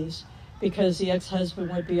days because the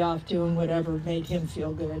ex-husband would be off doing whatever made him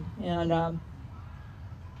feel good. And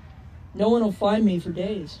no one will find me for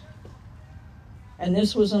days. And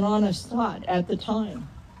this was an honest thought at the time.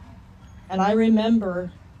 And I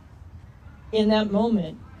remember in that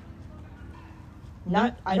moment,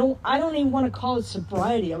 I don't even want to call it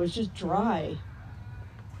sobriety. I was just dry.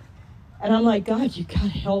 And I'm like, God, you gotta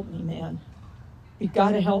help me, man. You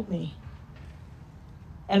gotta help me.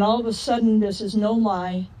 And all of a sudden, this is no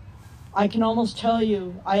lie, I can almost tell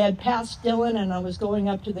you, I had passed Dylan and I was going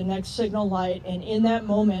up to the next signal light, and in that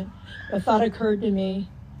moment, the thought occurred to me,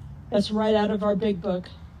 that's right out of our big book.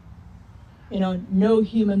 No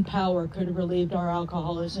human power could have relieved our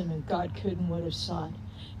alcoholism, and God could and would have sought.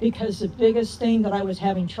 Because the biggest thing that I was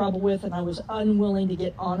having trouble with, and I was unwilling to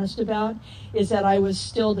get honest about, is that I was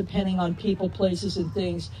still depending on people, places, and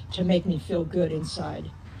things to make me feel good inside.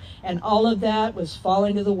 And all of that was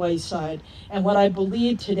falling to the wayside. And what I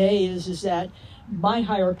believe today is that my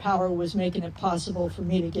higher power was making it possible for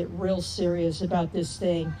me to get real serious about this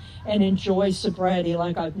thing and enjoy sobriety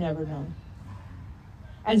like I've never known.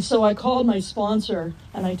 And so I called my sponsor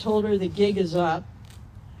and I told her the gig is up.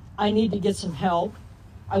 I need to get some help.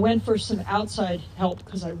 I went for some outside help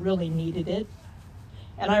because I really needed it.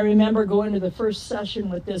 And I remember going to the first session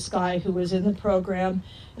with this guy who was in the program,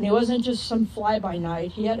 and he wasn't just some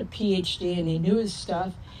fly-by-night. He had a PhD and he knew his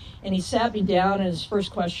stuff. And he sat me down, and his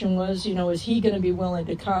first question was, is he going to be willing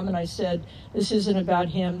to come? And I said, this isn't about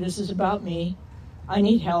him, this is about me. I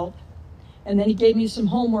need help. And then he gave me some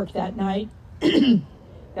homework that night.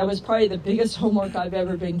 That was probably the biggest homework I've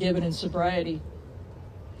ever been given in sobriety,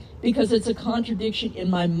 because it's a contradiction in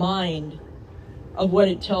my mind of what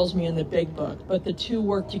it tells me in the big book, but the two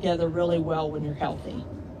work together really well when you're healthy.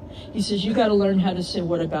 He says, you got to learn how to say,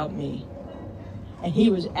 what about me? And he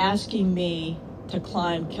was asking me to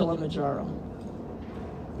climb Kilimanjaro,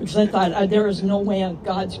 because I thought, there is no way on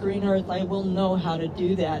God's green earth I will know how to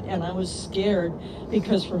do that. And I was scared,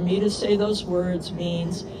 because for me to say those words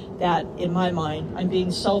means that, in my mind, I'm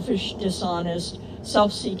being selfish, dishonest,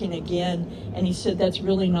 self-seeking again. And he said, that's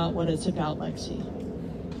really not what it's about, Lexi.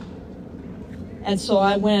 And so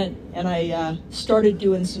I went and I started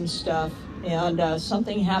doing some stuff, and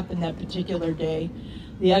something happened that particular day.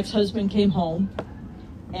 The ex-husband came home,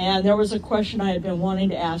 and there was a question I had been wanting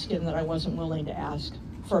to ask him that I wasn't willing to ask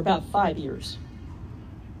for about 5 years.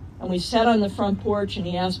 And we sat on the front porch, and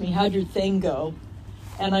he asked me, how'd your thing go?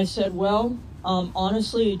 And I said, well,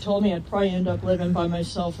 honestly, he told me I'd probably end up living by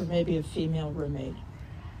myself or maybe a female roommate.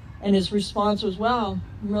 And his response was, wow,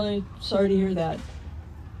 I'm really sorry to hear that.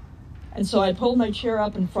 And so I pulled my chair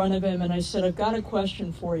up in front of him, and I said, I've got a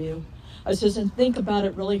question for you. I says, and think about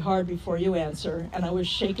it really hard before you answer. And I was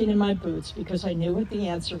shaking in my boots because I knew what the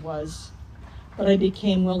answer was, but I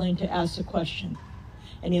became willing to ask the question.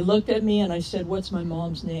 And he looked at me, and I said, what's my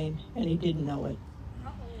mom's name? And he didn't know it.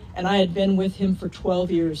 And I had been with him for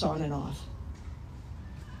 12 years on and off.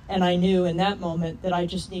 And I knew in that moment that I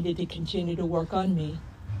just needed to continue to work on me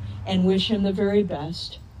and wish him the very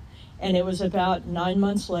best. And it was about 9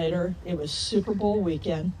 months later, it was Super Bowl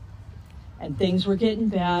weekend, and things were getting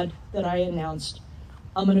bad, that I announced,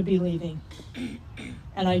 I'm going to be leaving.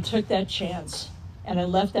 And I took that chance, and I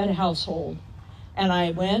left that household, and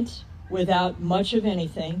I went without much of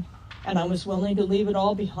anything, and I was willing to leave it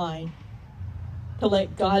all behind to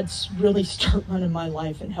let God really start running my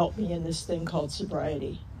life and help me in this thing called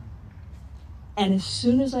sobriety. And as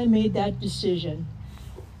soon as I made that decision,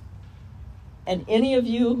 and any of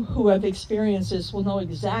you who have experienced this will know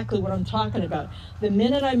exactly what I'm talking about. The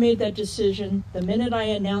minute I made that decision, the minute I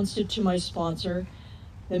announced it to my sponsor,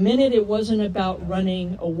 the minute it wasn't about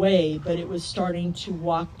running away, but it was starting to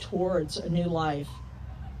walk towards a new life,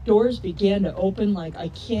 doors began to open like I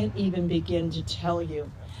can't even begin to tell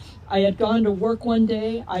you. I had gone to work one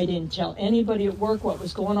day. I didn't tell anybody at work what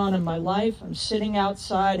was going on in my life. I'm sitting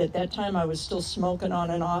outside. At that time, I was still smoking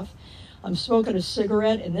on and off. I'm smoking a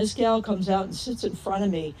cigarette, and this gal comes out and sits in front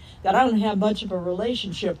of me that I don't have much of a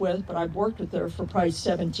relationship with, but I've worked with her for probably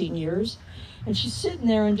 17 years. And she's sitting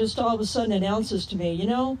there and just all of a sudden announces to me, you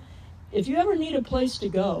know, if you ever need a place to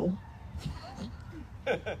go,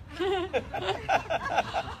 I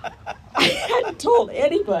hadn't told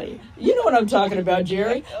anybody. You know what I'm talking about,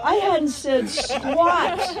 Jerry. I hadn't said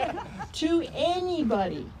squat to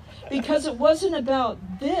anybody, because it wasn't about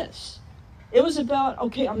this. It was about,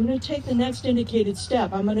 okay, I'm going to take the next indicated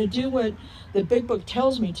step. I'm going to do what the big book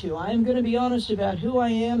tells me to. I am going to be honest about who I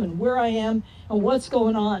am and where I am and what's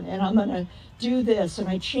going on. And I'm going to do this. And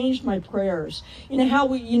I changed my prayers. You know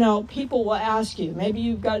how people will ask you, maybe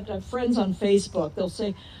you've got friends on Facebook. They'll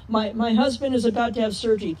say, my husband is about to have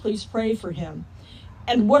surgery. Please pray for him.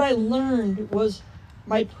 And what I learned was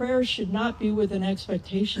my prayers should not be with an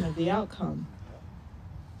expectation of the outcome.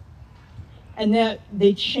 And that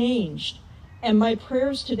they changed. And my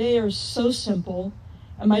prayers today are so simple.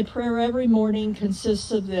 And my prayer every morning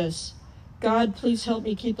consists of this: God, please help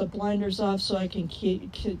me keep the blinders off so I can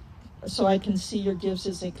see your gifts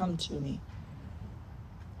as they come to me,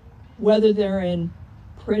 whether they're in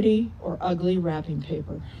pretty or ugly wrapping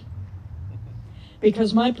paper.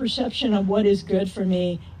 Because my perception of what is good for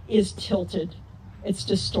me is tilted. It's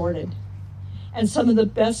distorted. And some of the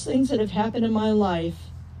best things that have happened in my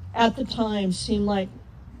life at the time seem like,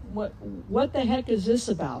 what the heck is this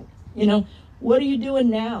about? What are you doing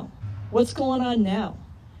now? What's going on now?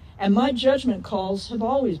 And my judgment calls have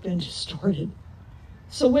always been distorted.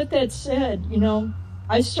 So with that said,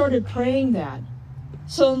 I started praying that.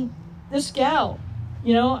 So this gal,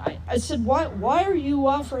 I said, why are you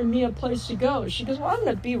offering me a place to go? She goes, well, I'm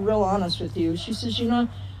going to be real honest with you. She says,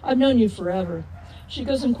 I've known you forever. She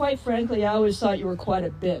goes, and quite frankly, I always thought you were quite a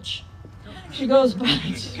bitch. She goes, but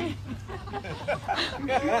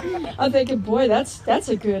I'm thinking, boy, that's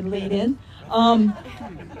a good lead-in.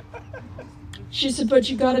 She said, but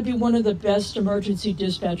you got to be one of the best emergency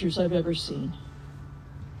dispatchers I've ever seen.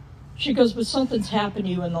 She goes, but something's happened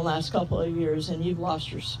to you in the last couple of years, and you've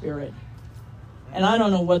lost your spirit. And I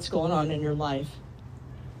don't know what's going on in your life,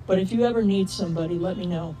 but if you ever need somebody, let me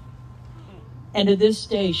know. And to this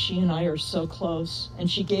day, she and I are so close, and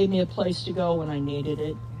she gave me a place to go when I needed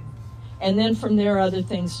it. And then from there, other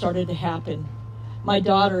things started to happen. my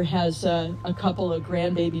daughter has a couple of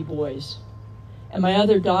grandbaby boys. And my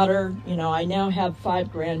other daughter, I now have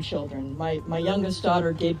 5 grandchildren. My youngest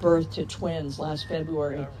daughter gave birth to twins last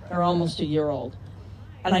February. They're almost a year old.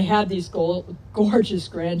 And I have these gorgeous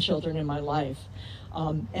grandchildren in my life.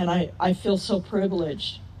 And I feel so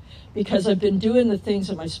privileged because I've been doing the things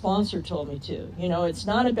that my sponsor told me to. It's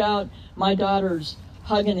not about my daughters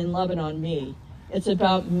hugging and loving on me. It's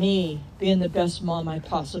about me being the best mom I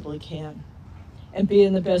possibly can and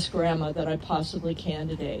being the best grandma that I possibly can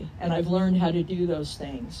today. And I've learned how to do those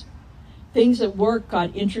things. Things at work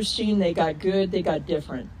got interesting, they got good, they got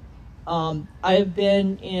different. I have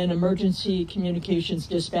been in emergency communications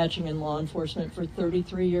dispatching and law enforcement for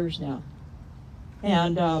 33 years now.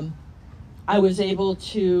 And I was able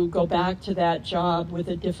to go back to that job with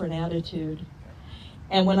a different attitude.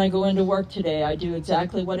 And when I go into work today, I do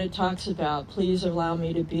exactly what it talks about. Please allow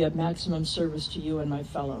me to be of maximum service to you and my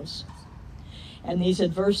fellows. And these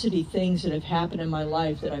adversity things that have happened in my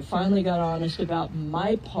life that I finally got honest about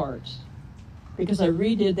my part, because I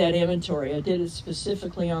redid that inventory. I did it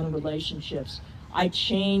specifically on relationships. I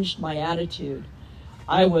changed my attitude.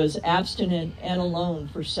 I was abstinent and alone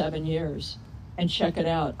for 7 years. And check it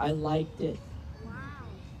out, I liked it. Wow.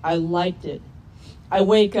 I liked it. I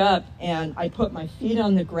wake up and I put my feet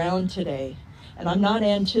on the ground today. And I'm not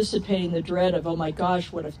anticipating the dread of, oh my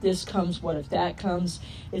gosh, what if this comes, what if that comes?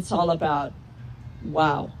 It's all about,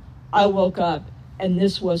 wow, I woke up and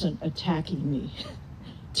this wasn't attacking me,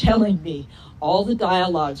 telling me all the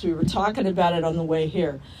dialogues. We were talking about it on the way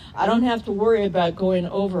here. I don't have to worry about going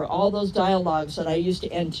over all those dialogues that I used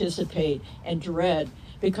to anticipate and dread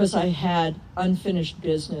because I had unfinished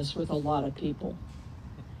business with a lot of people.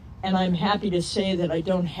 And I'm happy to say that I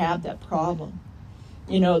don't have that problem.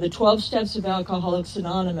 The 12 steps of Alcoholics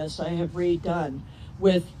Anonymous I have redone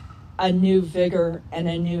with a new vigor and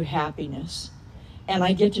a new happiness. And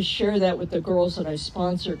I get to share that with the girls that I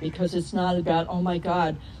sponsor because it's not about, oh my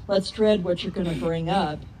God, let's dread what you're going to bring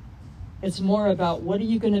up. It's more about what are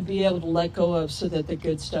you going to be able to let go of so that the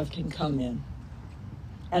good stuff can come in.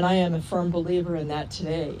 And I am a firm believer in that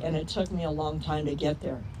today, and it took me a long time to get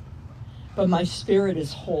there. But my spirit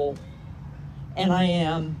is whole, and I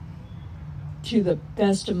am, to the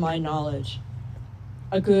best of my knowledge,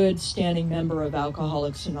 a good standing member of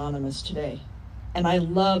Alcoholics Anonymous today. And I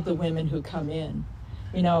love the women who come in.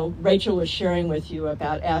 Rachel was sharing with you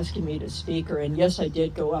about asking me to speak her, and yes, I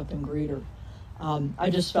did go up and greet her. I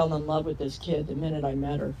just fell in love with this kid the minute I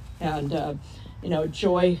met her. And,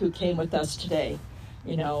 Joy, who came with us today,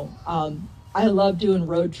 I love doing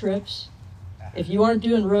road trips. If you aren't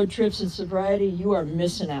doing road trips in sobriety, you are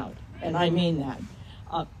missing out. And I mean that.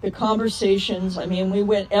 The conversations, we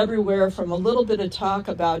went everywhere from a little bit of talk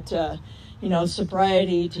about,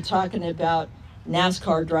 sobriety to talking about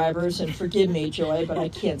NASCAR drivers, and forgive me, Joy, but I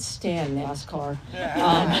can't stand NASCAR.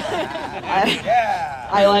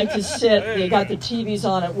 I like to sit, they got the TVs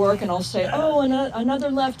on at work, and I'll say, oh, another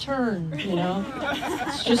left turn,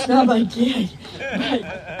 It's just not my gig.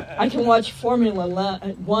 I can watch Formula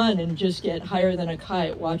One and just get higher than a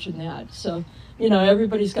kite watching that. So,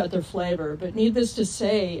 everybody's got their flavor. But needless to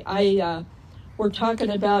say, we're talking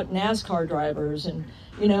about NASCAR drivers and,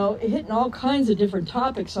 hitting all kinds of different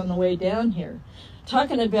topics on the way down here.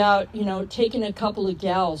 Talking about, taking a couple of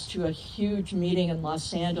gals to a huge meeting in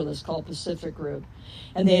Los Angeles called Pacific Group.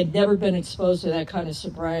 And they had never been exposed to that kind of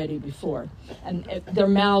sobriety before. And their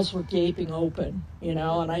mouths were gaping open,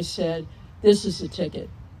 and I said, this is the ticket.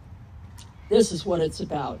 This is what it's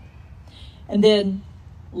about. And then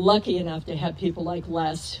lucky enough to have people like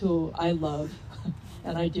Les, who I love,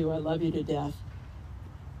 and I do, I love you to death,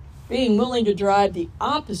 being willing to drive the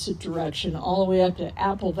opposite direction all the way up to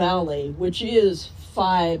Apple Valley, which is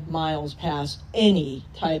 5 miles past any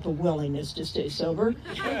type of willingness to stay sober,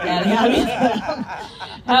 and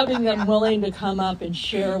having them willing to come up and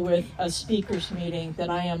share with a speakers meeting that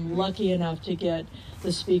I am lucky enough to get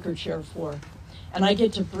the speaker chair for. And I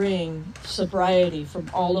get to bring sobriety from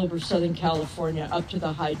all over Southern California up to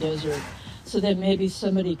the high desert so that maybe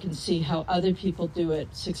somebody can see how other people do it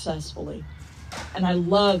successfully. And I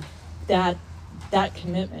love that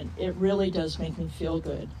commitment. It really does make me feel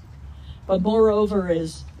good. But moreover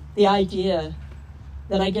is the idea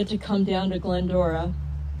that I get to come down to Glendora,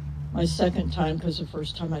 my second time because the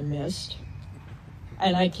first time I missed.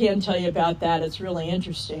 And I can tell you about that. It's really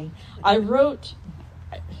interesting. You're going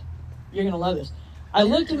to love this. I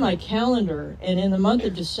looked at my calendar, and in the month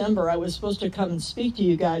of December, I was supposed to come and speak to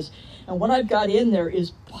you guys. And what I've got in there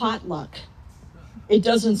is potluck. It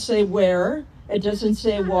doesn't say where. It doesn't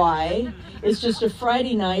say why. It's just a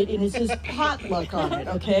Friday night, and it says potluck on it,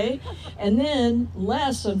 okay? And then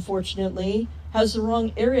Les, unfortunately, has the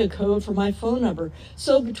wrong area code for my phone number.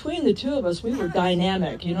 So between the two of us, we were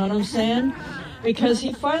dynamic, you know what I'm saying? Because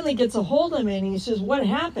he finally gets a hold of me and he says, what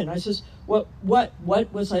happened? I says, what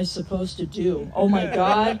was I supposed to do? Oh my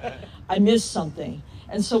God, I missed something.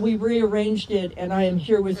 And so we rearranged it, and I am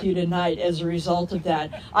here with you tonight as a result of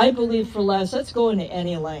that. I believe for less, let's go into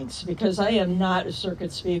any lengths, because I am not a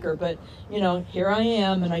circuit speaker, but, you know, here I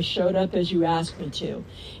am, and I showed up as you asked me to.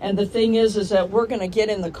 And the thing is that we're going to get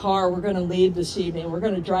in the car, we're going to leave this evening, we're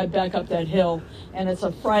going to drive back up that hill, and it's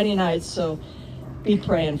a Friday night, so be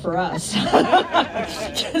praying for us.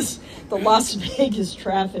 Because the Las Vegas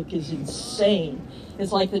traffic is insane.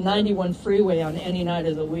 It's like the 91 freeway on any night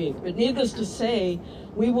of the week. But needless to say,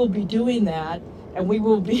 we will be doing that, and we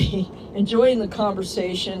will be enjoying the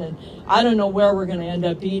conversation, and I don't know where we're going to end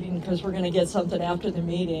up eating because we're going to get something after the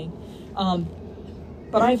meeting.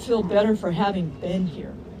 But I feel better for having been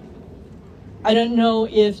here. I don't know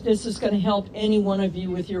if this is going to help any one of you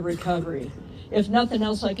with your recovery. If nothing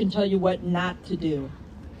else, I can tell you what not to do.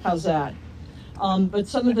 How's that? But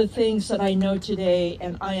some of the things that I know today,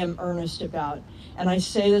 and I am earnest about, and I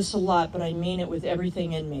say this a lot, but I mean it with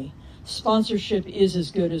everything in me. Sponsorship is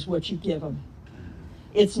as good as what you give them.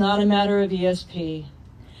 It's not a matter of ESP.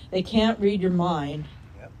 They can't read your mind.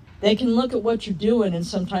 Yep. They can look at what you're doing, and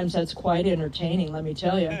sometimes that's quite entertaining, let me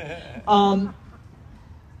tell you.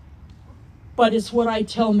 But it's what I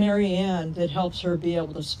tell Mary Ann that helps her be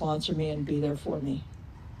able to sponsor me and be there for me.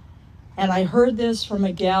 And I heard this from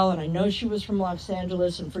a gal, and I know she was from Los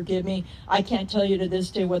Angeles, and forgive me, I can't tell you to this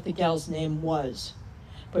day what the gal's name was.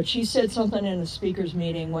 But she said something in a speaker's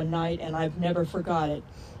meeting one night, and I've never forgot it.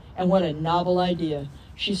 And what a novel idea.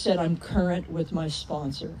 She said, I'm current with my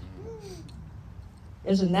sponsor.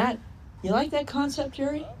 Isn't that, you like that concept,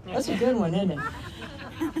 Jerry? That's a good one, isn't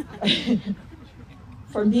it?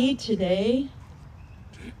 For me today,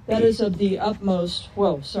 that is of the utmost,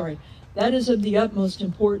 that is of the utmost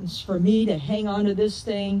importance for me to hang on to this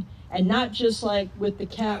thing, and not just like with the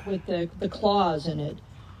cat with the claws in it,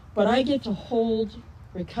 but I get to hold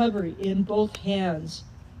recovery in both hands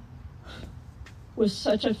with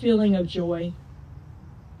such a feeling of joy.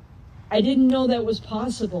 I didn't know that was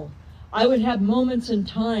possible. I would have moments and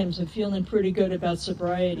times of feeling pretty good about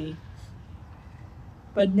sobriety,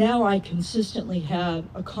 but now I consistently have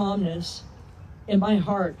a calmness in my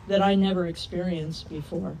heart that I never experienced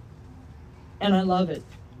before. And I love it.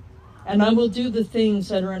 And I will do the things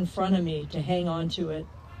that are in front of me to hang on to it.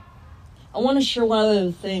 I want to share one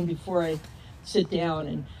other thing before I sit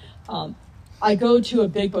down. And I go to a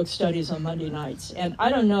Big Book Studies on Monday nights. And I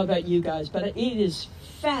don't know about you guys, but it is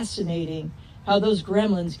fascinating how those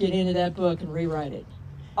gremlins get into that book and rewrite it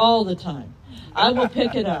all the time. I will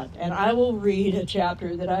pick it up and I will read a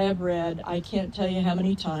chapter that I have read, I can't tell you how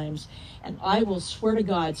many times, and I will swear to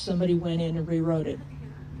God somebody went in and rewrote it.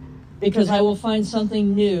 Because I will find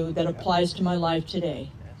something new that applies to my life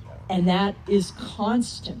today. And that is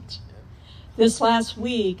constant. This last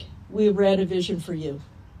week, we read A Vision for You.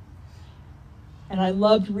 And I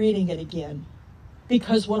loved reading it again.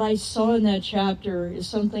 Because what I saw in that chapter is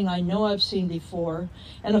something I know I've seen before.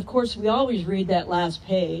 And of course, we always read that last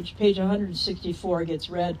page. Page 164 gets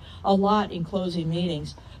read a lot in closing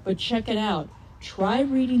meetings. But check it out. Try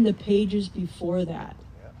reading the pages before that.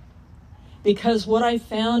 Because what I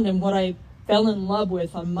found and what I fell in love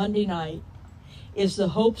with on Monday night is the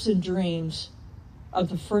hopes and dreams of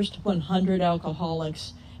the first 100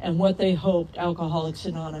 alcoholics and what they hoped Alcoholics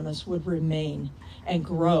Anonymous would remain and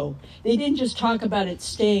grow. They didn't just talk about it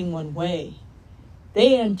staying one way.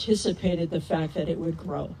 They anticipated the fact that it would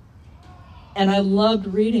grow. And I loved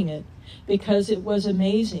reading it because it was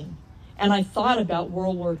amazing. And I thought about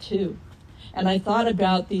World War II. And I thought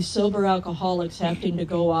about these sober alcoholics having to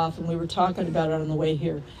go off, and we were talking about it on the way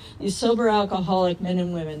here. These sober alcoholic men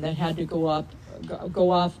and women that had to go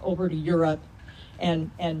off over to Europe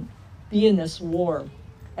and be in this war.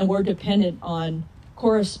 And we're dependent on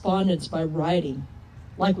correspondence by writing,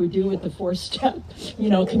 like we do with the 4-step,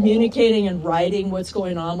 communicating and writing what's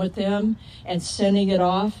going on with them and sending it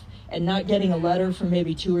off and not getting a letter for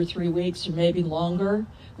maybe 2 or 3 weeks or maybe longer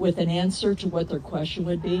with an answer to what their question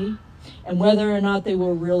would be. And whether or not they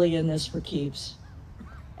were really in this for keeps.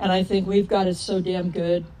 And I think we've got it so damn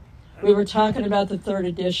good. We were talking about the 3rd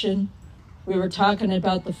edition. We were talking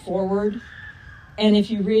about the foreword. And if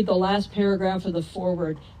you read the last paragraph of the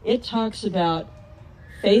foreword, it talks about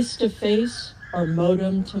face-to-face or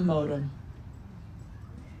modem-to-modem.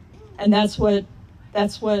 And that's what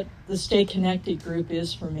the Stay Connected group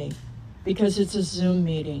is for me, because it's a Zoom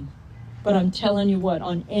meeting. But I'm telling you what,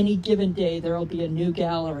 on any given day, there will be a new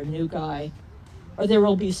gal or a new guy or there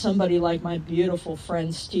will be somebody like my beautiful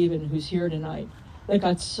friend Stephen, who's here tonight, that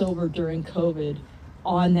got sober during COVID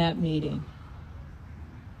on that meeting.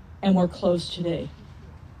 And we're close today.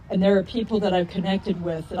 And there are people that I've connected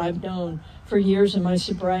with that I've known for years in my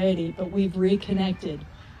sobriety, but we've reconnected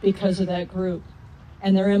because of that group.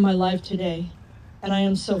 And they're in my life today. And I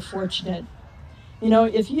am so fortunate. You know,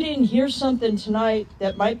 if you didn't hear something tonight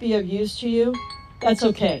that might be of use to you, that's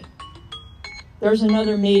okay. There's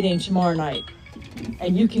another meeting tomorrow night.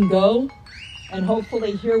 And you can go and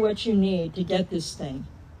hopefully hear what you need to get this thing.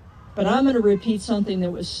 But I'm going to repeat something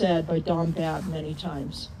that was said by Don Babb many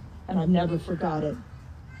times, and I've never forgot it.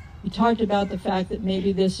 He talked about the fact that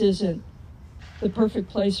maybe this isn't the perfect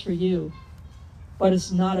place for you, but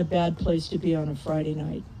it's not a bad place to be on a Friday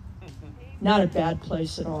night. Not a bad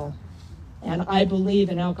place at all. And I believe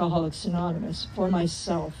in Alcoholics Anonymous for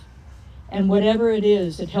myself. And whatever it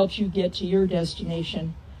is that helps you get to your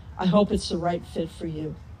destination, I hope it's the right fit for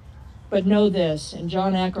you. But know this, and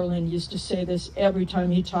John Ackerland used to say this every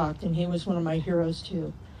time he talked, and he was one of my heroes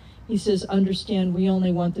too. He says, understand, we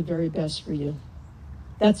only want the very best for you.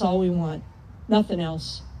 That's all we want, nothing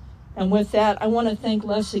else. And with that, I want to thank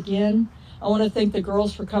Les again. I want to thank the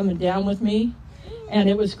girls for coming down with me. And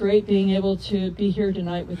it was great being able to be here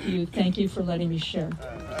tonight with you. Thank you for letting me share.